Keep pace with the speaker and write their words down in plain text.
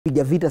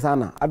piga vita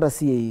sana hata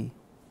si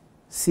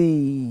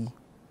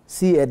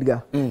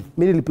Edgar. Mimi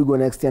nilipigwa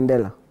na Xtian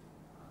Dela.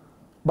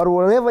 But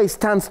wherever he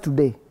stands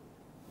today,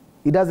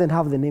 he doesn't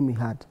have the name he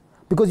had.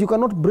 Because you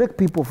cannot break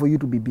people for you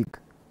to be big.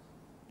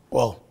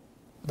 Well,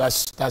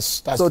 that's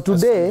so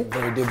today,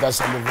 that's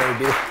something very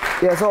deep.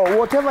 Yeah, so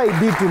whatever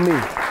he did to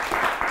me,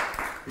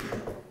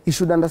 he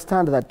should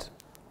understand that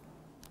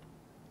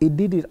he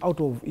did it out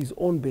of his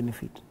own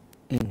benefit.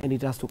 And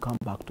it has to come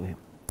back to him.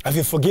 Have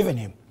you forgiven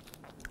him?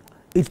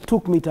 It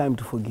took me time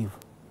to forgive.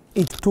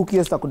 It took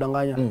years to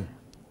kudanganya.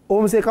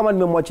 Umse kama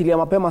nimemwachilia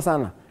mapema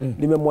sana,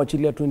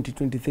 nimemwachilia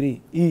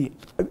 2023.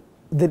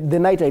 The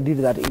night I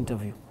did that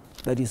interview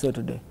that he saw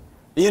today.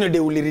 You know, they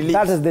will release.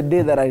 That is the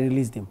day that I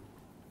released him.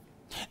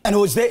 And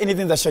was there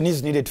anything that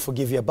Shanice needed to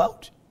forgive you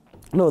about?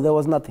 No, there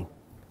was nothing.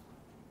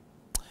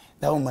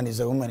 That woman is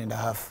a woman and a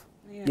half.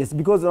 Yeah. Yes,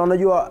 because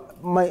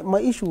my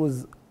issue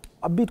was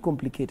a bit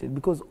complicated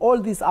because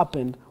all this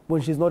happened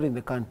when she's not in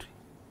the country.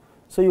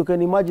 So you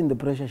can imagine the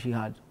pressure she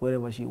had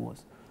wherever she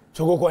was.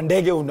 So kwa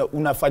ndege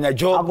unafanya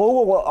job.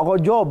 Ako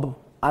job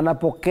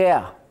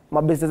anapokea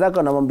mabeste zake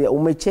anamwambia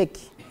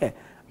umecheki.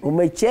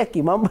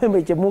 Umecheki mambo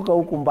imechemuka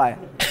huku mbaya.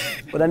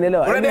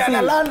 Unanielewa? Unadai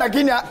analanda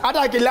lakini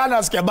hata akilanda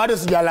asikia bado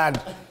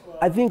sijalanda.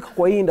 I think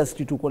kwa hii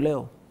industry tuko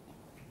leo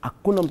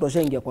hakuna mtu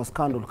ashaingia kwa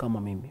scandal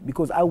kama mimi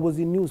because I was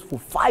in news for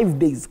 5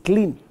 days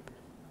clean.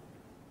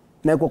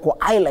 Na kwa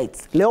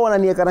highlights. Leo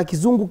wananiweka na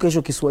kizungu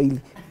kesho Kiswahili.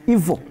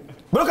 Hivyo.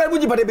 Bro karibu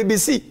jipate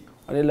BBC.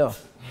 Unaelewa?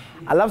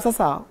 Alafu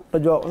sasa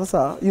unajua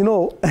sasa you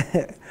know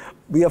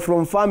we are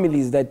from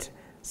families that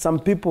some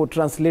people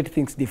translate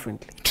things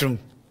differently. True.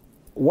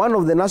 One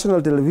of the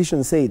national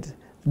television said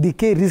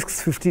DK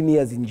risks 15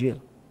 years in jail.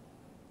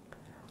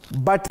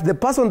 But the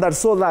person that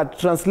saw that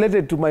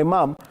translated to my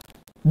mom,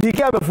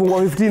 DK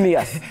amefungwa 15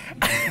 years.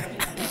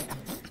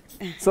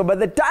 So by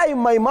the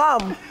time my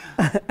mom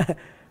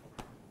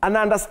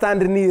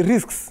understand ni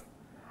risks,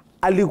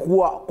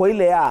 alikuwa kwa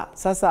ile ya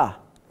sasa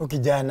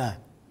ukijana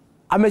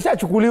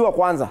ameshachukuliwa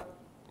kwanza.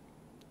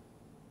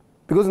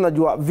 Because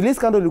unajua vile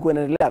scandal ilikuwa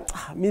inaendelea,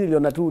 mimi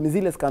niliona tu ni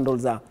zile scandal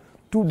za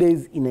 2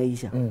 days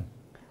inaisha.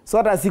 So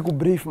hata siku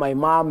brief my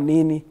mom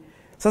nini.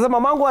 Sasa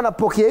mamangu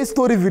anapokea hii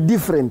story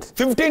different.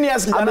 15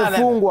 years kijana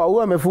amefungwa,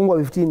 huyo amefungwa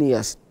 15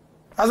 years.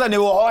 Sasa ni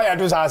hoya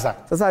tu sasa.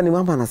 Sasa ni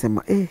mama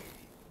anasema hii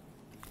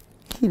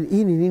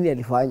ni nini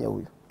alifanya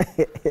huyo?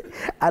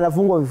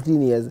 Anafungwa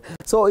 15 years.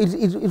 So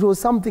it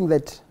was something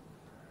that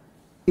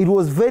it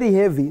was very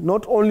heavy,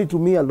 not only to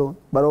me alone,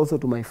 but also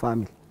to my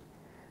family.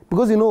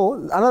 Because you know,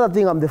 another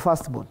thing, I'm the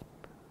firstborn.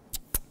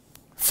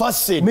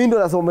 First sin. Mimi ndo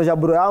nasomesha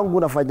bro yangu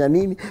nafanya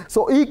nini.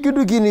 So hii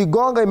kitu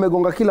kinigonga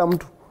imegonga kila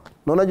mtu.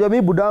 Na unajua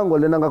mimi budangu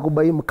alienda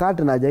kubai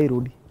mkate na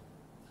hajairudi.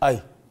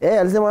 Ai.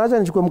 Alisema acha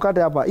nichukue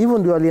mkate hapa. Hivyo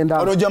ndio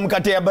alienda. Unajua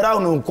mkate ya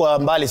brown kwa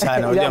mbali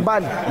sana.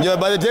 Unajua. Ndio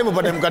by the time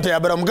upate mkate ya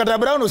brown. Mkate ya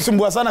brown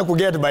usumbua sana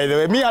kuget by the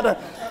way. Mimi hata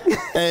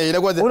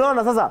inakuwa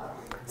unaona sasa.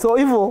 So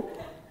hivyo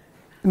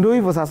ndio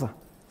hivyo sasa.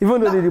 Hivyo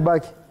ndio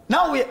nilibaki.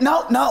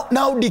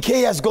 Now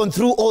DK has gone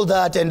through all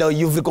that and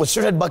you've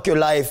reconstructed back your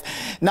life.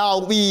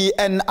 Now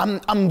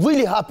I'm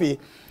really happy.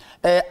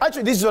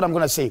 Actually, this is what I'm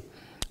going to say.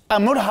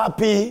 I'm not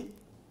happy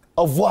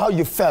of how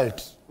you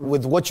felt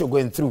with what you're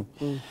going through.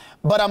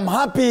 But I'm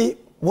happy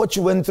what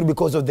you went through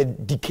because of the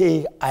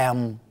DK I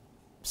am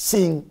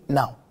seeing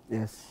now.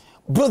 Yes.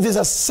 Bro, there's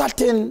a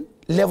certain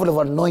level of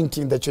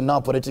anointing that you're now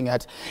operating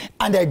at.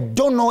 And I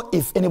don't know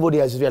if anybody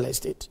has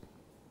realized it.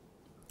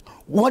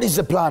 What is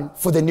the plan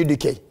for the new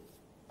DK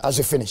as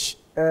you finish?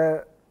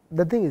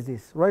 The thing is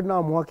this. Right now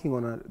I'm working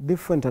on a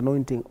different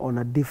anointing, on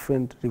a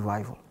different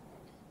revival.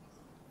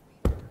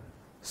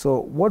 So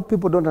what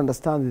people don't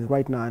understand is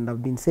right now, and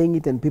I've been saying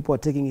it and people are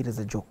taking it as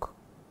a joke.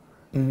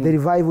 The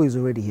revival is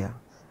already here.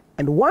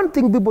 And one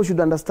thing people should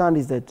understand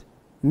is that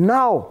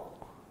now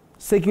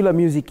secular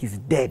music is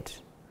dead.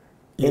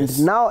 Yes.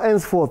 And now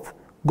henceforth,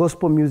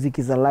 gospel music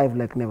is alive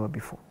like never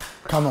before.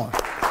 Come on.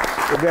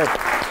 Okay.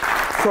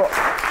 So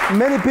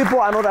many people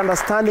are not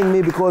understanding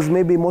me because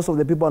maybe most of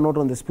the people are not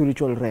on the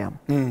spiritual realm.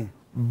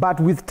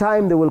 But with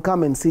time, they will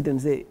come and sit and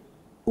say,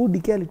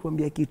 DK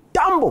alituambia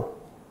kitambo,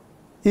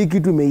 hii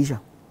kitu imeisha.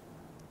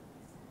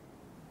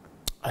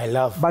 I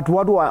love. But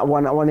what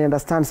wana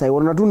understand sai,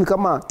 wana tu ni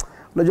kama,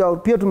 unajua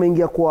pia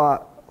tumeingia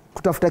kwa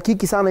kutafuta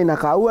kiki sana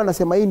inakaa, huyu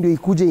anasema hii ndio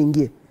ikuje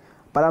ingie.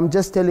 But I'm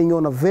just telling you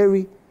on a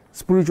very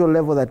spiritual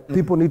level that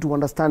people need to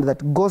understand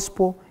that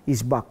gospel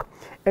is back.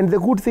 And the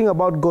good thing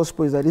about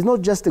gospel is that it's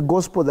not just a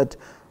gospel that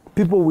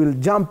people will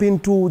jump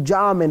into,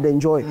 jam and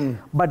enjoy.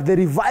 But the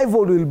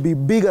revival will be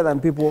bigger than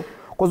people.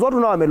 Because what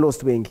now I'm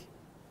lost wengi.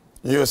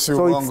 Yes,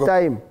 so it's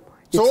time.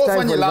 So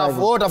what you love?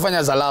 What afanya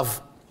as a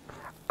love?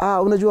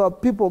 Unajua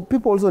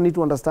people also need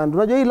to understand.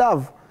 Unajua hii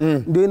love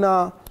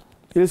ndio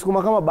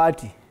ilisukuma kama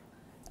bati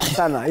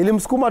sana.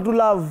 Ilimsukuma tu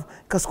love,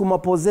 kasukuma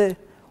pose.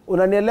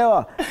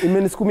 Unanielewa?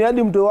 Imenisukumia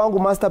hadi mtu wangu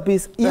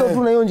masterpiece. Hiyo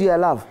tu na hiyo njia ya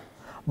love.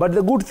 But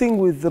the good thing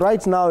with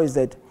right now is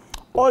that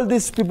all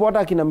these people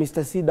hata kina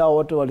Mr. Sida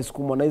wote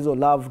walisukumwa na hizo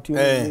love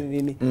tune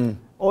nini.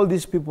 all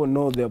these people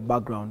know their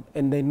background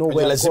and they know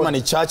where God.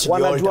 Ni church,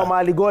 wanajua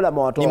mahali God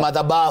amewatoa. Ni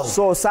madhabahu.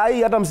 So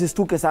sahi hata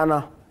msistuke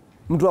sana.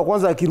 Mtu wa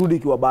kwanza akirudi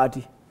kiwa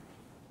bahati.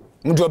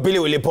 Mtu wa pili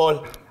Willy Paul.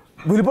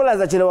 Willy Paul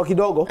anaweza chelewa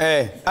kidogo.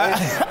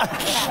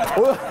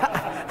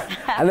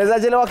 Anaweza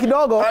chelewa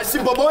kidogo.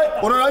 Simple boy,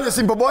 unaona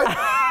Simple boy?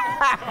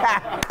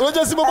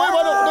 Unajua Simple boy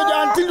bado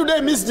unajua until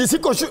today miss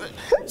siko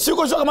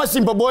sure kama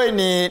Simple boy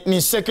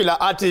ni secular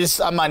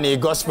artist ama ni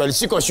gospel,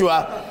 siko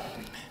sure.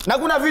 Na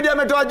kuna video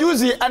ametoa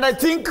juzi and I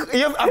think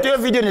after your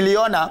video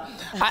niliona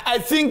I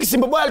think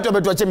Simple boy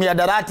alitoa chemi ya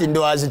darati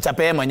ndo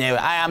azichape mwenyewe.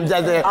 I am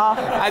just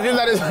I think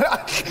that is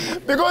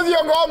because you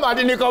ngoma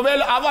ni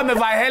Kovelo hapa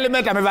amevaa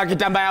helmet amevaa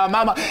kitambaa ya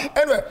mama.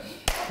 Anyway,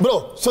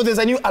 bro, so there's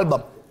a new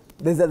album.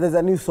 There's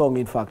a new song,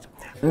 in fact.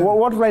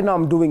 What right now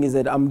I'm doing is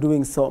that I'm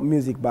doing some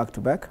music back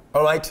to back.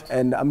 All right.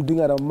 And I'm doing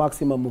at a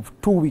maximum of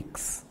 2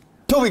 weeks.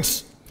 2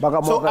 weeks.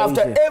 So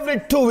after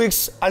every 2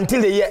 weeks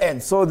until the year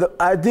ends. So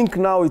I think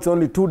now it's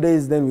only 2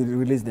 days, then we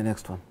release the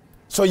next one.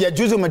 So you're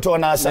juzi umetoa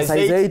na size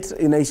 8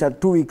 inaisha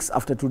 2 weeks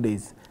after 2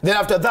 days. Then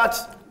after that,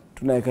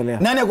 tunaekelea.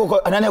 Nani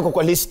yako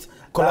kwa list?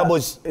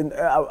 Collabos.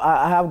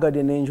 I have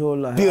Guardian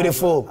Angel.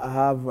 Beautiful. I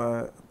have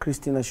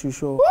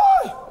Asusu.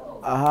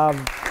 I have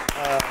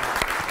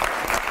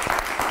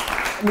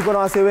Niko na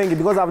wase wengi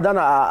because I've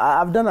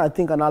done I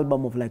think an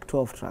album of like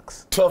 12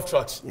 tracks. 12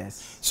 tracks.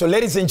 Yes. So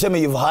ladies and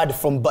gentlemen, you've heard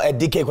from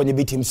DK Kwenye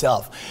Beat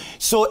himself.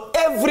 So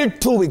every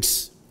 2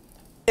 weeks,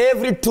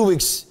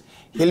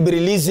 he'll be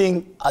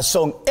releasing a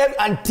song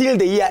until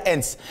the year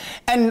ends.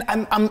 And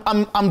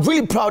I'm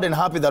really proud and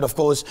happy that, of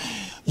course,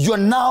 you're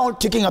now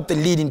taking up the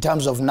lead in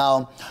terms of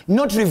now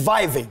not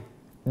reviving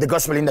the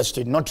gospel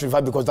industry, not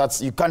revive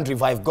because you can't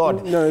revive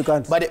God. No, you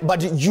can't.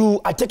 But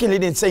you are taking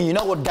lead and saying, you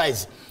know what,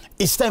 guys,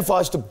 it's time for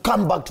us to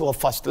come back to our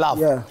first love.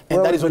 Yeah,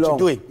 and that is what you're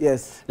doing.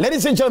 Yes.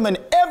 Ladies and gentlemen,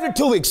 every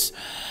 2 weeks,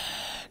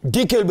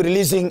 DK will be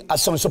releasing a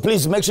song. So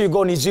please make sure you go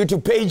on his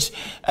YouTube page.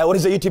 What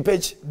is the YouTube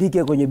page?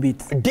 DK Kwenye Beat.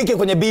 DK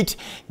Kwenye Beat.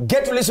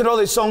 Get to listen to all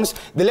the songs.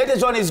 The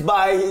latest one is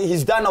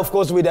he's done, of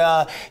course, with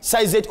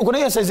Size 8. Uko na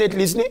hiyo Size 8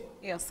 listening?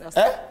 Yes.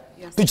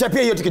 Yes.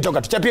 Tuchapie hiyo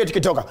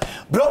tukitoka.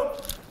 Bro,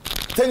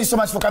 thank you so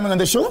much for coming on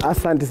the show.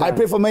 Asante sana. I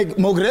pray for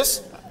more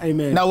grace.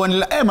 Amen. Now when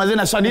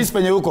mazina Shanice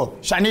penye huko.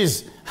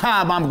 Shanice.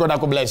 Mom, God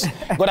akubless.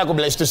 God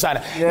akubless tu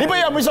sana. Nipo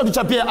ya mwisho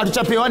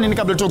atuchapie wani ni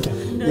kabla toke.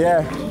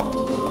 Yeah.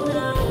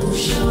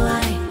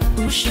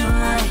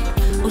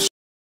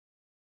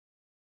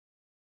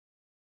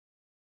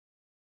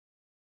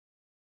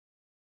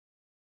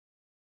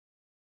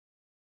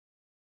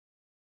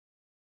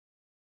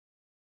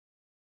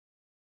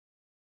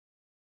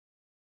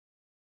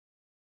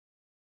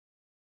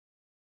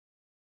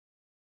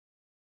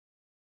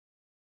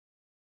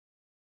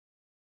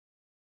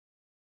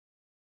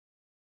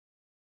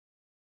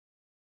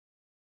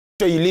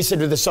 You listen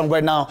to the song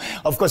right now.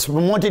 Of course,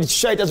 promote it,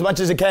 share it as much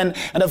as you can.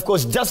 And of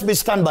course, just be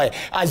standby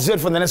as you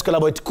for the next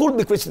collab. It could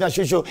be Xtian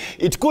Dela.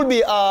 It could be,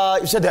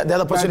 you said the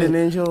other person. Guardian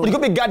Angel. It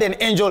could be Guardian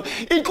Angel.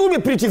 It could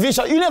be Pretty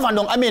Visual. You never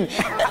know. I mean,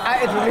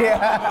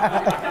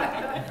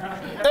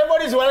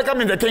 everybody's welcome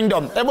in the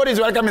kingdom.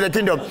 Everybody's welcome in the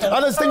kingdom.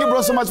 And thank you,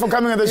 bro, so much for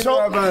coming on the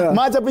show.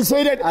 Much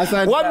appreciated.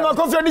 One more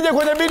coffee on DJ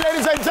Kwenye Beat,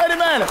 ladies and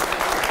gentlemen.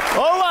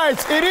 All right,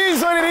 it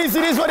is what it is.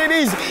 It is what it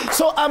is.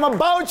 So I'm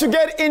about to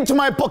get into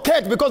my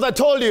pocket because I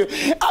told you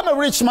I'm a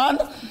rich man.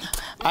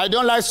 I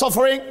don't like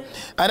suffering,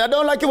 and I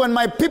don't like it when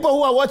my people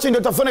who are watching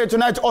the phone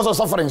tonight also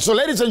suffering. So,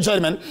 ladies and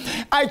gentlemen,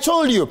 I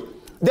told you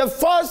the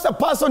first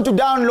person to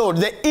download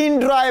the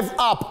InDrive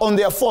app on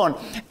their phone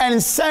and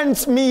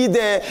send me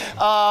the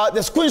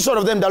screenshot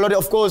of them downloaded,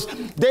 of course,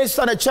 they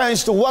stand a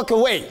chance to walk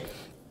away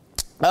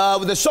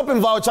with a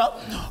shopping voucher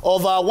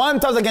of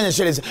 1,000 Kenyan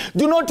shillings.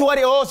 Do not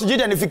worry, sijui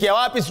nifikia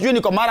wapi, sijui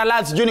niko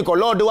Maralat, sijui niko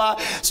Lodwar,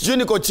 sijui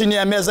niko chini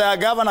ya meza ya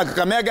governor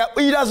Kakamega.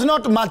 It does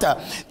not matter.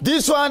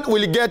 This one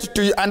will get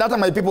to you, and other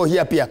my people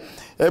here pia.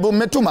 Ebu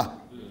metuma.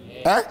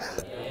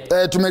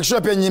 To make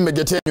sure pia nyimbe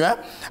get you.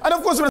 And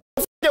of course, why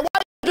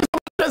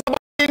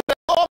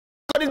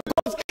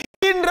because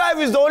InDrive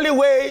is the only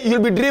way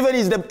you'll be driven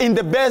in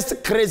the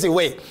best crazy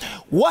way.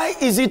 Why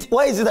is it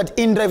that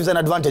InDrive is an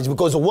advantage?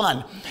 Because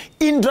one,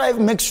 InDrive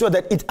makes sure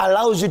that it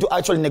allows you to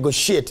actually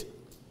negotiate.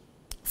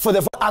 For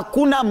the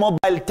hakuna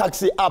mobile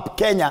taxi app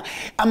Kenya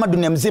ama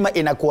dunia mzima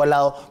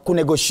inakuallow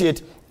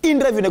kunegotiate.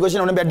 InDrive you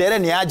negotiate, unaambia dere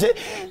ni aje,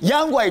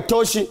 yangu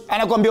haitoshi,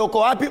 anakuambia uko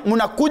wapi,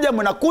 mnakuja,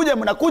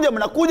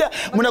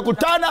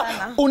 mnakutana,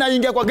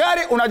 unaingia kwa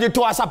gari,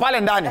 unajitoa pale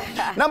ndani.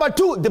 Number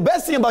two, the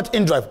best thing about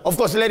InDrive, of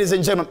course, ladies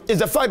and gentlemen, is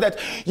the fact that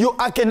you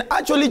can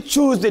actually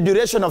choose the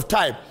duration of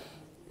time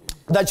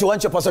that you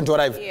want your person to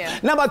arrive. Yeah.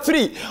 Number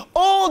three,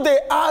 all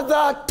the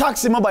other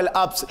taxi mobile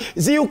apps,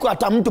 ziuko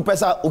hata mtu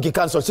pesa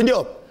ukicancel,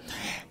 sindio?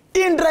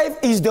 InDrive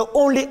is the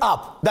only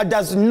app that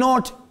does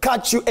not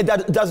catch you,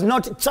 that does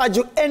not charge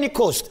you any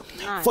cost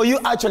for you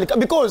actually,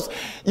 because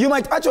you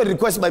might actually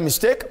request by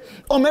mistake,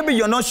 or maybe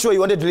you're not sure you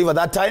wanted to leave at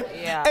that time,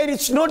 and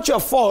it's not your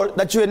fault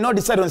that you had not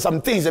decided on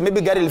some things, and maybe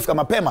gari lifika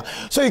mapema.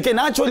 So you can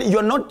actually,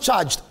 you're not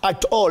charged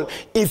at all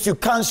if you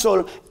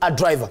cancel a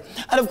driver.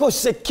 And of course,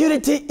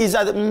 security is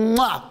at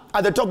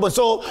at the top.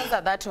 So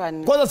that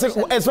one.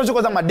 Especially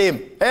because I'm madam.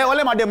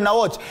 Wale madam na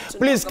watch.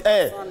 Please,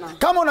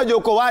 kama unajua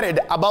uko worried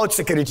about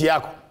security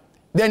yako,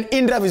 then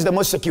InDrive is the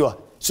most secure.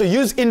 So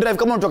use InDrive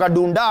kama unatoka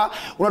Dunda,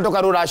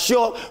 unatoka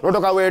Rurasho,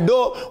 unatoka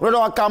Wedo,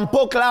 unatoka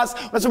Campo class,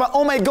 unasema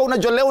oh my god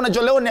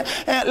unajoleo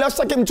leo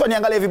sitaki mtu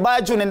aniangalie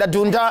vibaya tu unaenda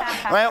Dunda.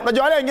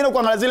 Unajua wale wengine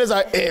kuangalia zile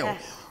za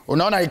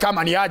unaona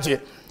kama ni aje.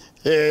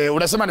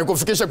 Unasema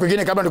nikufikishe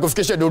kwingine kabla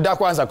nikufikishe Dunda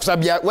kwanza kwa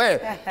sababu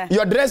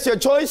you address your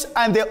choice,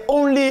 and the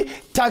only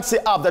taxi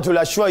app that will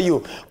assure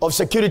you of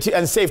security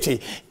and safety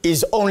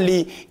is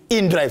only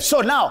InDrive.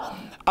 So now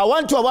I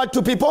want to award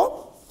two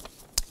people.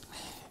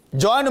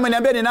 Joanne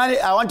umeniambia ni nani?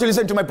 I want to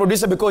listen to my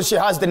producer because she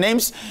has the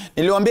names.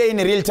 Niliwaambia in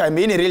real time.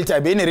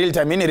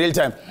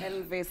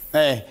 Elvis.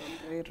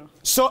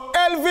 So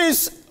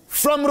Elvis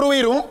from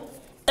Ruiru.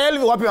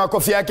 Elvis wapi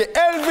makofi yake?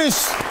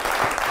 Elvis.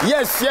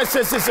 Yes.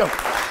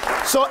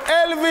 So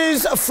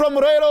Elvis from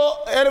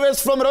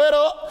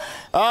Ruiru.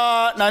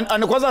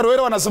 Na kwanza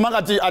Ruiru wanasemanga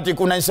ati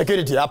kuna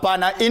insecurity.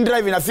 Hapana,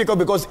 InDrive inafika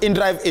because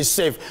InDrive is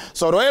safe.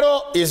 So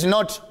Ruiru is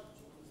not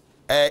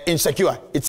insecure. It's